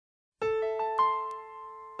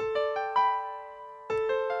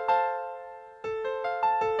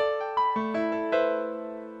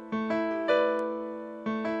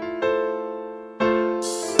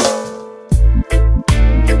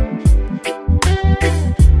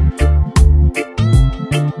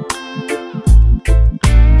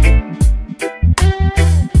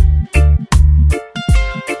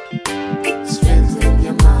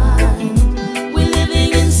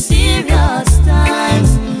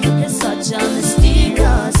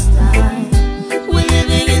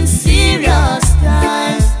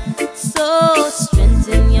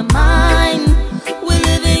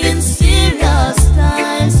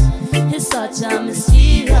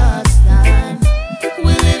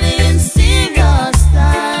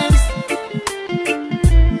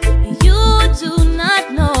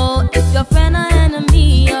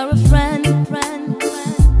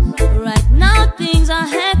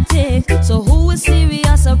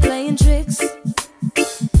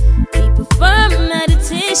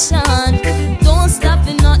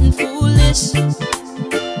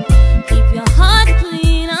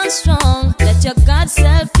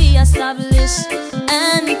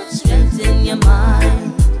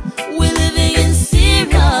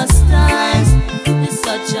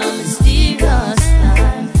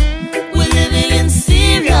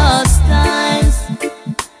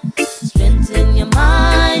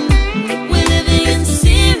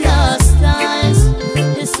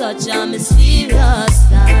such a mysterious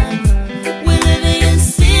time. We're living in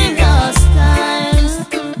serious times.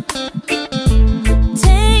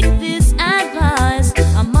 Take this advice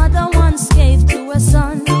a mother once gave to her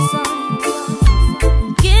son.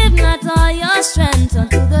 Give not all your strength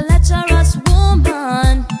unto the lecherous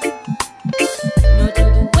woman, nor to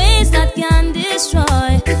the ways that can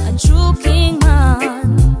destroy a true king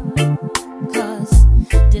man. 'Cause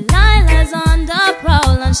Delilah's on the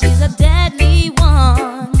prowl and she's a deadly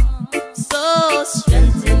one. So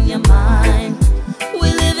strengthen your mind.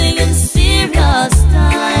 We're living in serious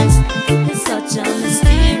times. It's such a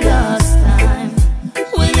mysterious time.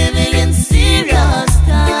 We're living in serious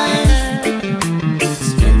times.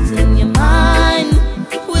 Strengthen your mind.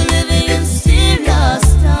 We're living in serious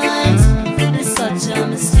times. It's such a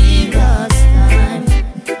mysterious time.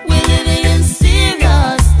 We're living in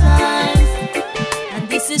serious times. And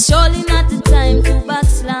this is surely not the time to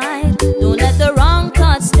backslide. Don't let the wrong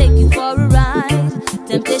thoughts take you for a ride.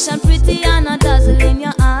 Temptation pretty and a dazzle in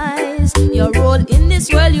your eyes. Your role in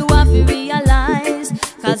this world you have to realize.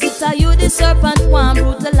 'Cause it's a you the serpent one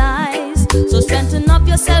brutalize. So strengthen up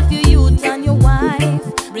yourself, your youth and your wife.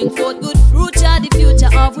 Bring forth good fruit, you're the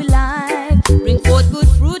future of we life. Bring forth good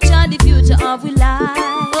fruit, you're the future of we life.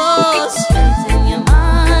 Oh, strengthen your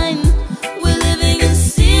mind. We're living in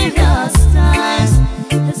serious times.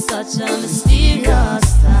 It's such a mysterious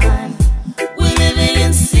time. We're living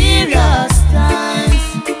in serious times.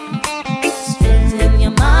 Strengthen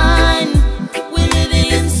your mind. We're living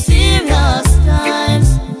in serious times.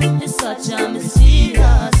 It's such a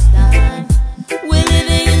mysterious time. We're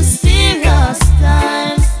living in serious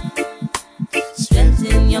times.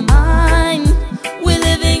 Strengthen your mind. We're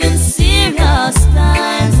living in serious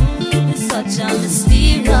times. It's such a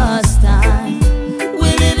mysterious time.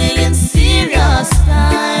 We're living in serious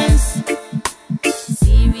times.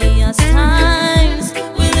 Serious times.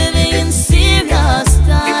 We're living in serious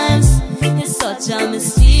times. It's such a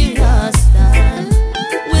mysterious time.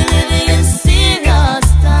 We're living in serious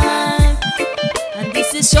time. And this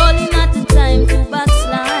is surely not the time to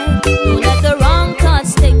backslide. Don't let the wrong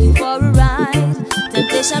thoughts take you for a ride.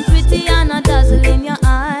 Temptation pretty and a dazzle in your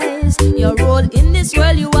eyes. Your role in this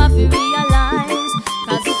world you have to realize.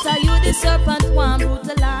 'Cause it's a you the serpent one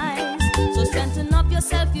brutalize. So strengthen up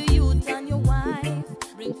yourself, your youth and your wife.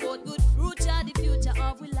 Bring forth good fruit, you're the future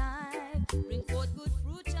of we life. Bring